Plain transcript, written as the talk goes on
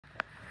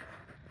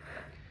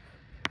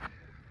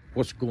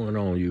What's going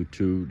on,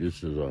 YouTube?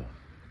 This is a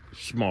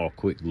small,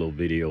 quick little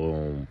video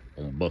on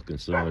Buck and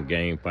Son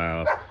game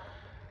files.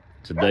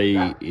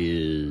 Today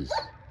is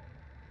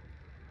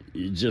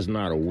it's just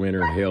not a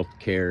winter health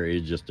care,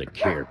 it's just a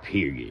care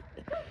period.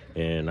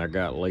 And I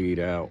got laid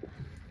out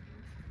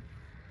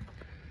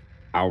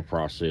our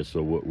process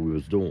of what we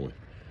was doing.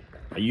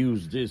 I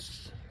used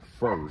this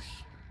first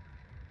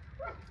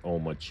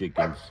on my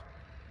chickens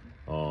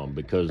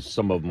because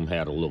some of them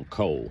had a little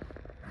cold,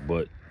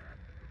 but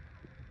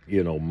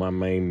you know, my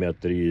main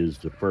method is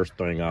the first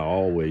thing I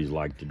always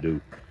like to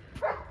do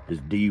is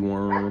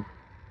deworm.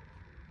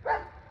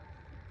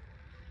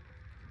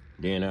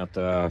 Then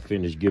after I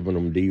finish giving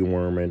them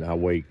deworming, I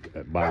wait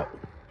about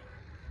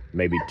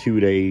maybe 2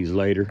 days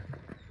later.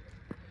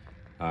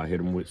 I hit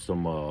them with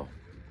some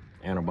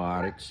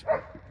antibiotics,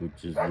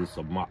 which is this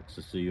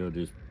amoxicillin,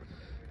 this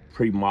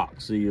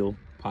Premoxil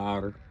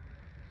powder.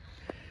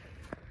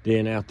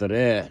 Then after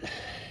that,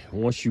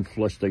 once you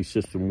flush their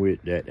system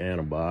with that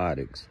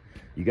antibiotics,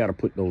 you got to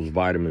put those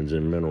vitamins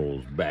and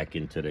minerals back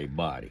into their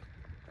body.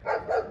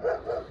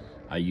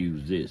 I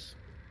use this.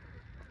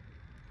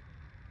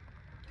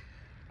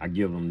 I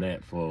give them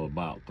that for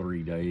about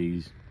 3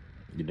 days.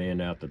 And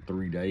then after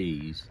 3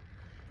 days,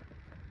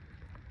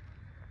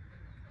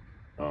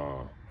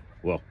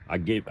 well, I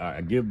give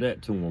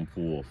that to them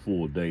for a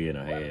full day and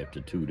a half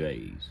to 2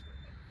 days.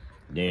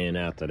 Then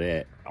after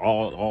that,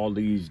 all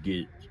these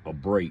get a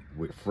break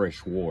with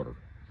fresh water.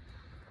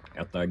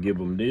 After I give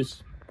them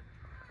this,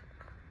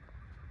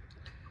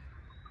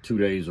 2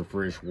 days of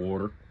fresh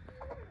water.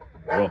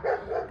 Well,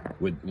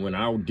 when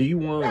I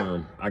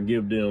deworm, I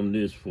give them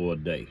this for a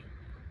day.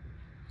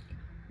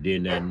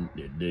 Then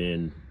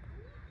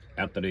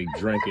after they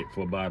drink it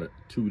for about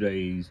 2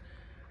 days,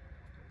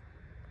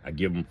 I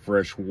give them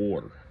fresh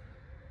water.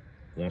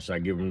 Once I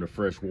give them the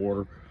fresh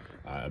water,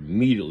 I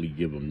immediately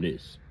give them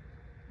this.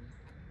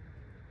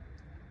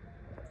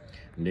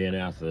 And then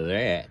after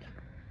that,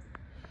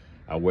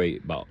 I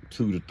wait about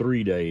 2 to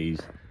 3 days,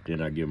 then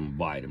I give them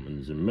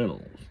vitamins and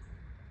minerals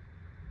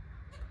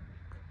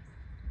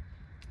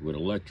with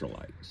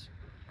electrolytes.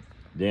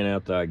 Then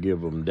after I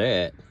give them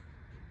that,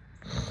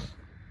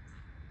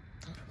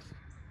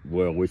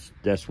 well,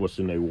 that's what's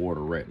in their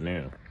water right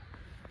now,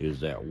 is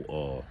that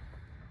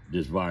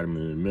this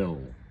vitamin and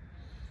mineral.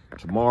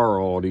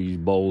 Tomorrow, all these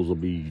bowls will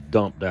be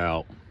dumped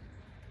out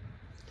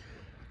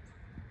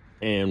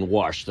and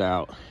washed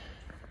out,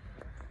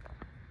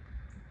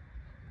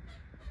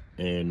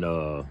 and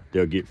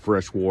they'll get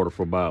fresh water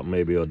for about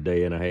maybe a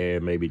day and a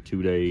half, maybe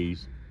 2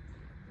 days.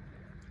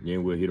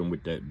 Then we'll hit them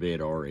with that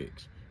Vet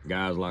RX.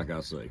 Guys, like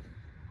I say,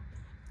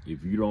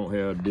 if you don't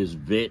have this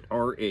Vet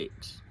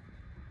RX,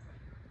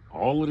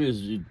 all of this,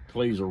 it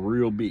plays a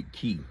real big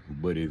key.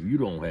 But if you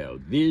don't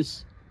have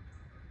this,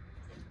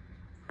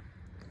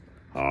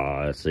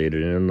 I said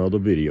it in another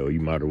video, you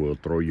might as well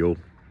throw your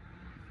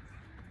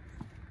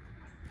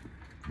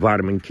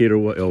vitamin kit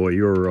away, or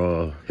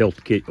your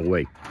health kit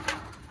away.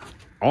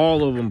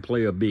 All of them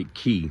play a big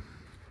key.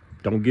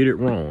 Don't get it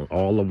wrong.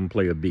 All of them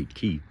play a big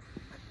key.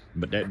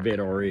 But that Vet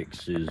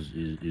RX is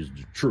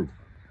the truth.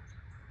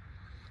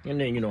 And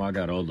then, you know, I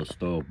got other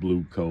stuff,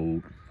 Blue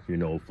Coat, you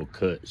know, for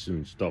cuts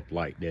and stuff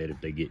like that if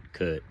they get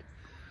cut.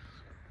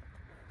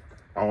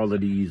 All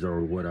of these are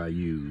what I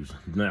use.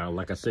 Now,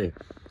 like I said,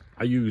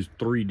 I use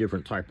 3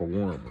 different type of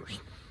wormers.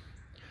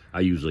 I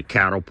use a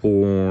cattle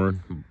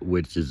porn,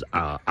 which is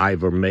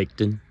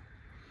ivermectin.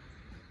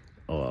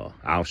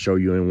 I'll show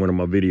you in one of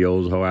my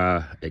videos how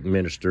I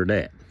administer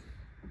that.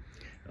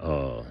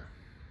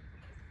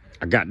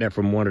 I got that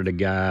from one of the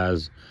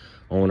guys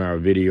on our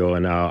video,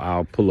 and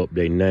I'll pull up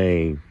their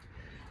name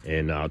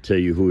and I'll tell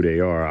you who they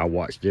are. I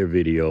watched their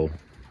video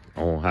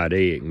on how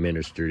they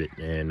administered it,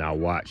 and I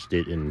watched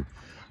it and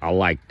I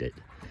liked it,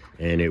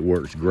 and it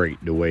works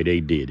great the way they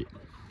did it.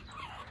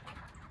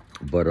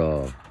 But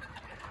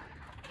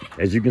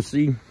as you can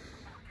see,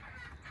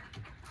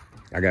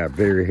 I got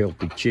very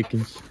healthy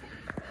chickens,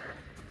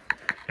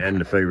 and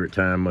the favorite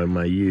time of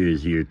my year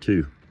is here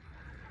too.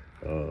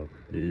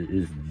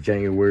 It's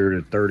January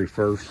the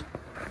 31st,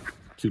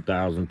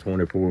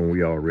 2024, and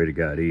we already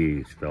got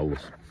eggs,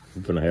 fellas.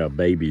 We're gonna have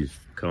babies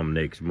come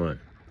next month.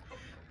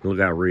 Look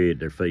how red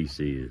their face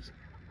is.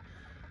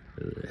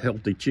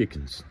 Healthy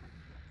chickens.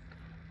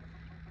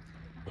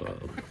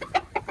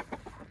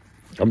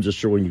 I'm just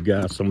showing you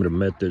guys some of the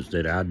methods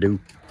that I do,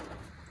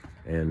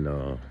 and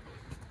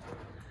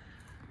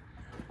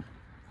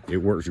it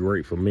works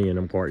great for me, and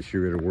I'm quite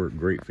sure it'll work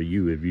great for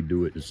you if you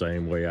do it the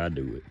same way I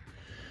do it.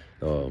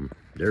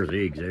 There's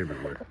eggs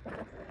everywhere.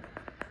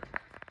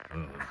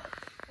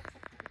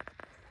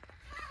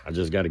 I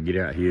just got to get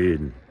out here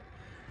and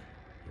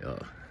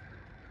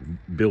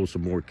build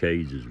some more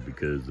cages,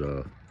 because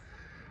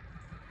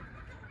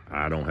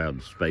I don't have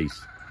the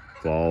space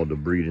for all the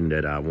breeding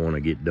that I want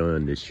to get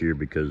done this year,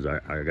 because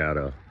I got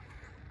a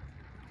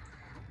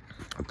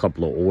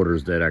couple of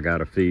orders that I got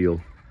to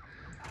fill,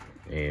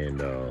 and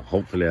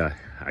hopefully I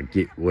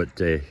get what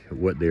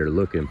they're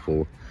looking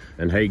for.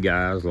 And hey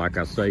guys, like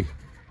I say,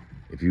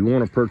 if you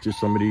want to purchase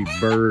some of these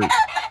birds,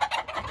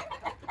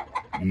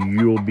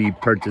 you'll be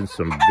purchasing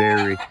some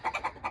very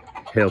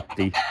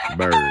healthy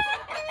birds.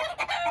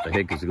 What the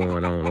heck is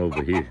going on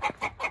over here?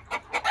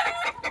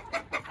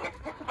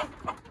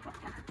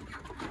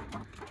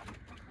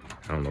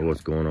 I don't know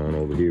what's going on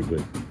over here,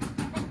 but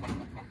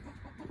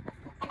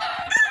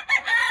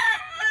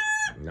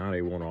now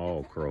they want to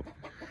all crow.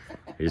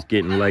 It's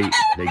getting late.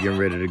 They're getting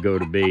ready to go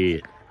to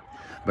bed.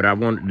 But I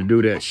wanted to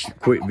do that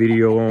quick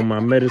video on my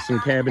medicine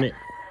cabinet.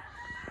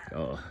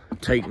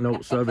 Take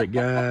notes of it,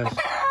 guys.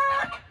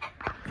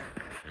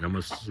 And I'm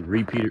going to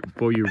repeat it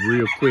for you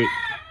real quick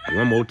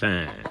one more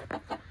time.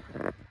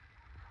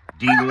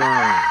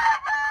 Deworm.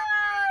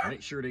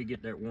 Make sure they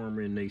get that worm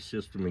in their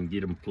system and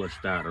get them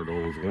flushed out of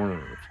those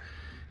worms.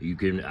 You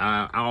can,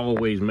 I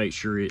always make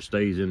sure it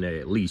stays in there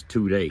at least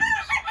 2 days.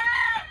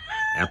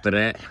 After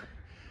that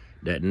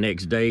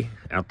next day,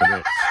 after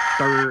that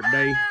 3rd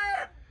day,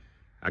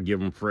 I give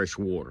them fresh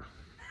water.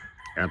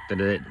 After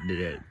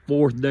that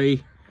 4th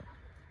day,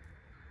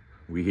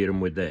 we hit them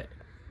with that.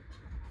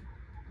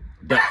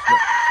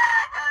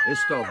 This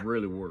stuff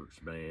really works,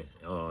 man.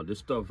 This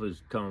stuff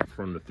has come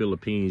from the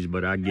Philippines,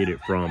 but I get it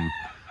from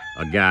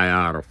a guy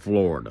out of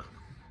Florida.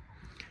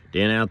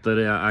 Then after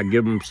that, I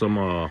give them some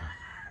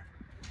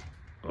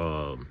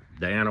the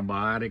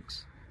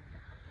antibiotics.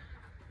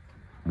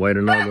 Wait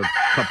another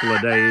couple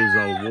of days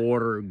of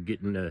water,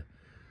 getting the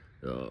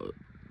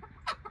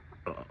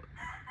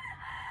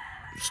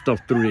stuff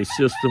through their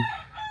system.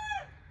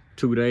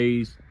 2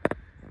 days.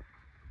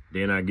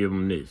 Then I give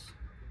them this.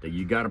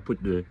 You gotta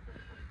put the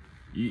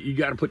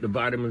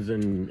vitamins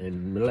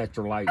and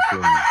electrolytes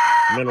and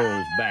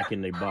minerals back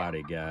in their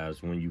body,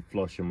 guys, when you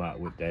flush them out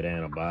with that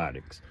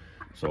antibiotics.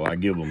 So I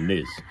give them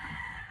this.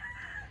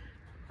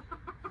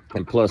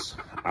 And plus,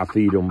 I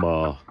feed them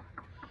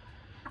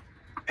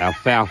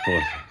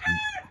alfalfa,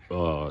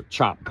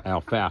 chopped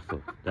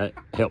alfalfa. That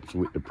helps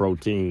with the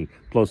protein.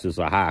 Plus, it's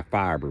a high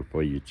fiber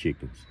for your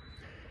chickens.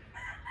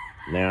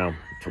 Now,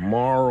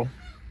 tomorrow,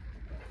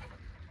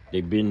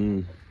 they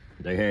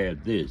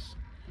had this.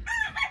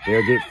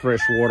 They'll get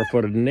fresh water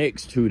for the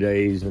next 2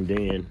 days, and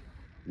then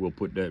we'll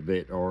put that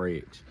Vet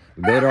RX.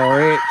 Vet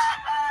RX,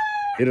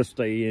 it'll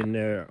stay in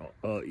there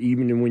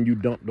even when you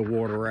dump the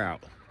water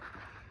out.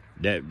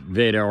 That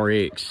Vet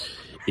RX,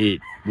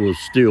 it will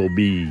still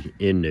be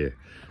in there.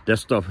 That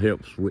stuff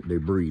helps with their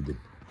breathing.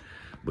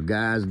 But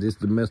guys, this is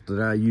the method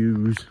I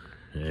use,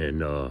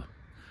 and I'm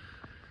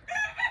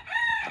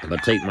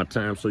gonna take my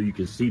time so you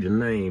can see the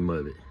name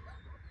of it.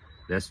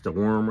 That's the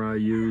worm I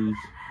use.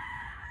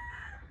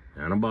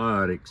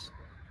 Antibiotics.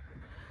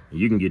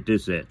 You can get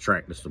this at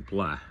Tractor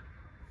Supply.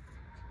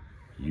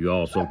 You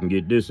also can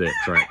get this at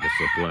Tractor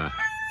Supply.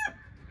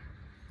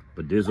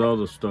 But this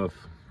other stuff,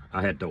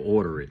 I had to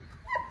order it.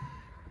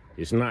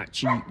 It's not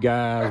cheap,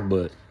 guys,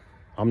 but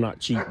I'm not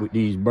cheap with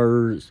these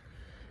birds.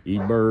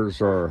 These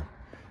birds are,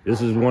 this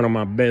is one of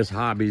my best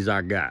hobbies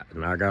I got.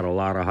 And I got a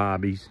lot of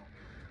hobbies,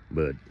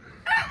 but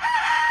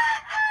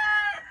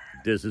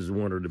this is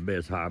one of the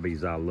best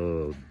hobbies I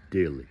love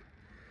dearly.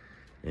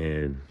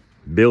 And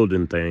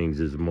building things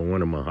is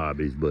one of my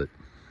hobbies, but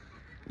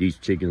these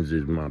chickens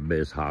is my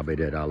best hobby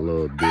that I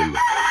love dearly.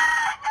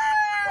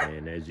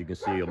 And as you can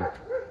see them,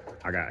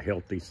 I got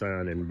healthy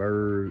sounding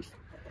birds.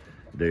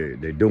 They're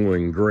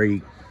doing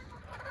great.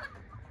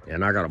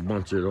 And I got a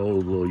bunch of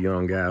those little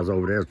young guys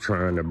over there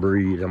trying to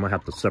breed. I'm gonna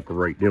have to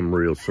separate them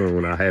real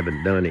soon. I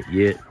haven't done it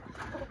yet.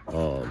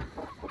 But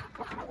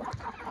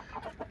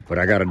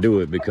I gotta do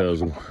it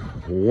because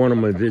one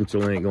of them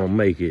eventually ain't gonna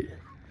make it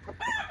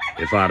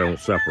if I don't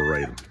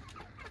separate them.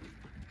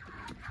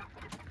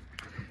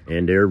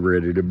 And they're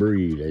ready to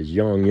breed. As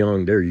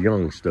they're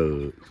young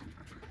studs.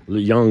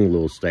 Young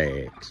little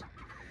stags.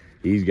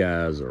 These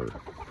guys are,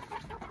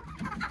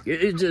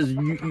 it's just,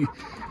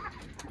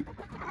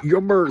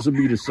 your birds will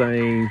be the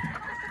same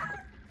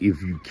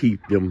if you keep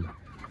them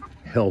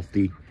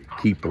healthy,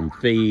 keep them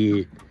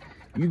fed.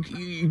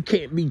 You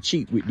can't be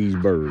cheap with these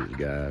birds,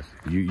 guys.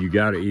 You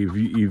gotta, if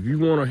you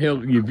want to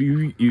help, if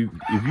you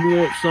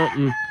want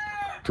something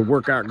to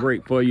work out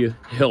great for you,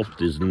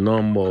 health is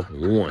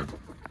 #1.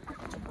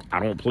 I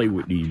don't play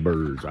with these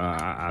birds.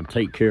 I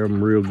take care of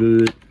them real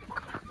good.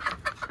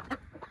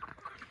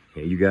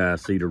 And you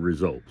guys see the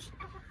results.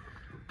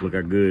 Look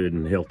how good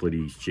and healthy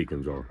these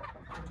chickens are.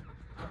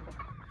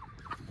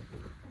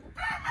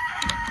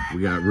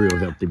 We got real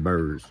healthy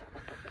birds.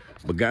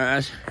 But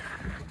guys,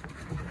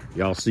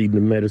 y'all see the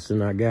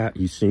medicine I got.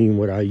 You seen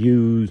what I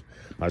use.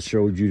 I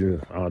showed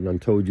you, I done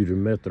told you the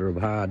method of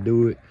how I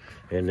do it.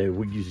 And then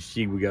you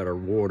see we got our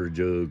water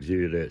jugs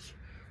here that's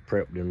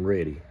prepped and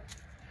ready.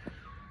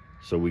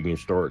 So we can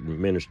start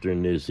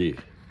administering this here.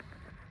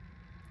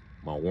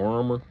 My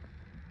wormer.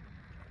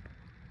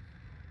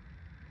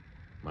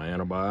 My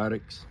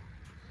antibiotics.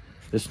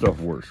 This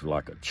stuff works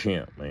like a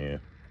champ, man.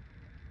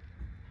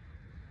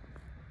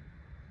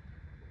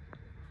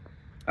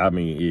 I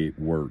mean, it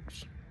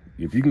works.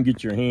 If you can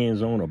get your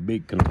hands on a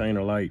big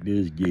container like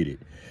this, get it.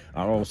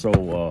 I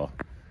also,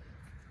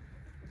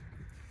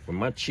 for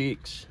my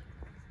chicks,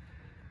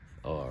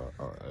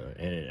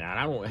 and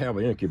I don't have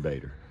an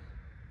incubator.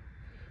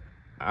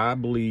 I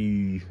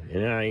believe,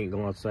 and I ain't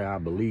gonna say I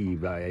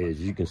believe, as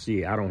you can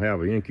see, I don't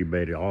have an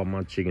incubator. All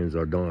my chickens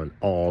are done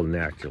all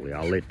naturally.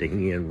 I let the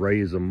hen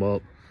raise them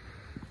up.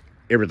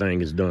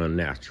 Everything is done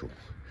natural.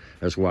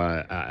 That's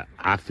why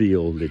I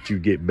feel that you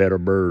get better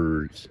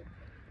birds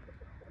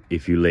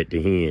if you let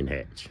the hen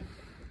hatch.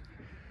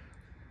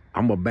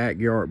 I'm a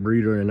backyard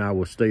breeder, and I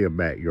will stay a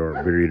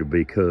backyard breeder,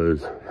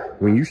 because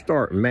when you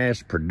start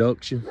mass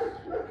production,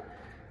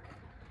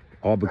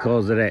 all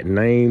because of that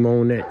name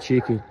on that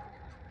chicken,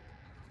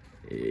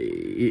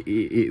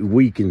 it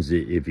weakens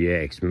it, if you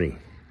ask me.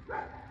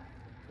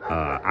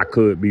 I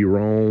could be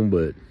wrong,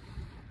 but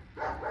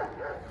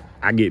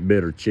I get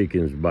better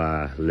chickens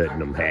by letting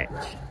them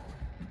hatch.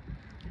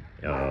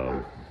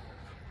 I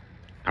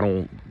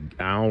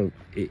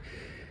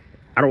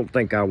don't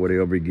think I would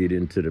ever get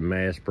into the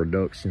mass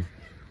production.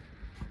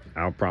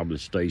 I'll probably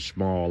stay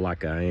small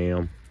like I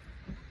am,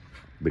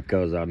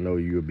 because I know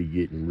you'll be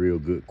getting real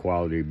good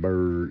quality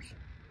birds.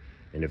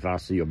 And if I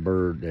see a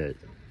bird that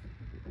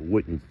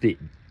wouldn't fit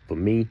for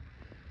me,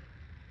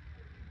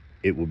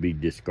 it will be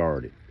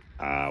discarded.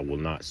 I will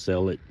not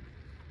sell it.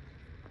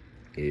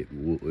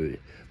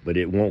 But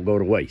it won't go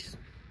to waste.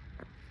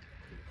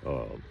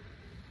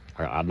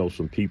 I know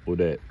some people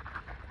that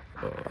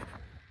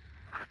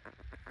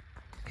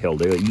hell,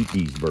 they'll eat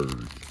these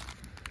birds,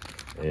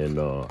 and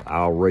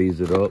I'll raise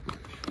it up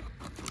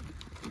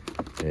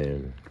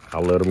and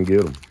I'll let them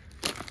get them.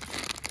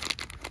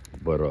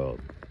 But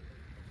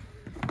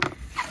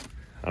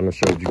I done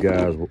showed you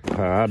guys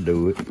how I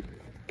do it,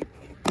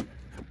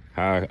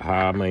 how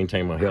I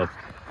maintain my health.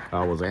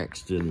 I was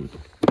asking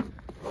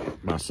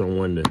my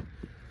son to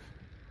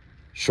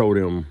show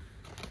them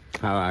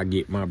how I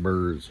get my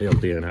birds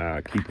healthy and how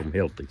I keep them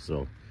healthy.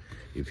 So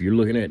if you're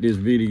looking at this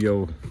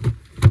video,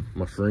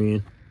 my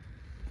friend,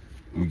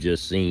 you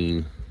just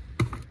seen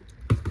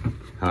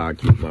how I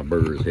keep my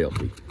birds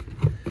healthy.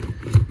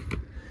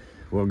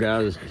 Well,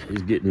 guys,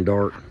 it's getting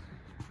dark.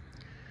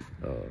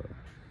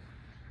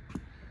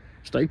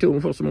 Stay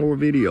tuned for some more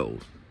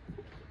videos,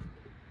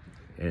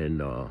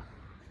 and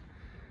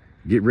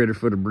get ready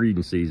for the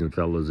breeding season,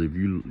 fellas. If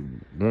you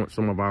want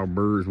some of our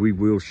birds, we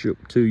will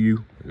ship to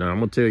you. Now, I'm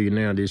gonna tell you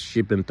now, this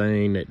shipping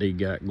thing that they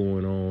got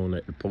going on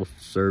at the Postal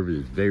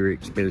Service is very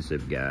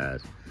expensive,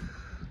 guys.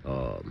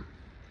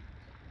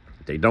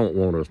 They don't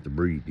want us to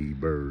breed these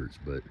birds,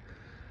 but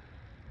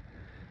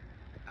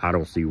I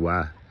don't see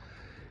why.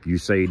 You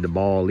save the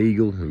bald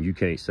eagle and you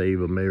can't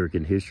save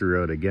American history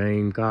of the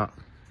gamecock,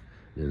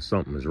 then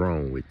something is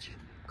wrong with you.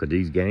 Because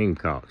these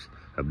gamecocks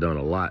have done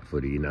a lot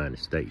for the United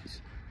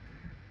States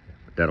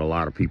that a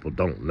lot of people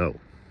don't know.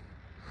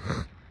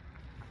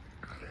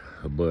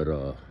 But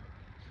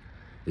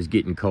it's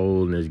getting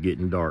cold and it's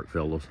getting dark,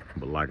 fellas.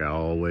 But like I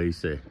always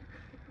say,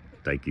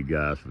 thank you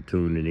guys for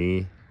tuning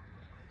in.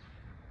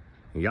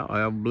 Y'all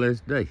have a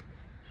blessed day.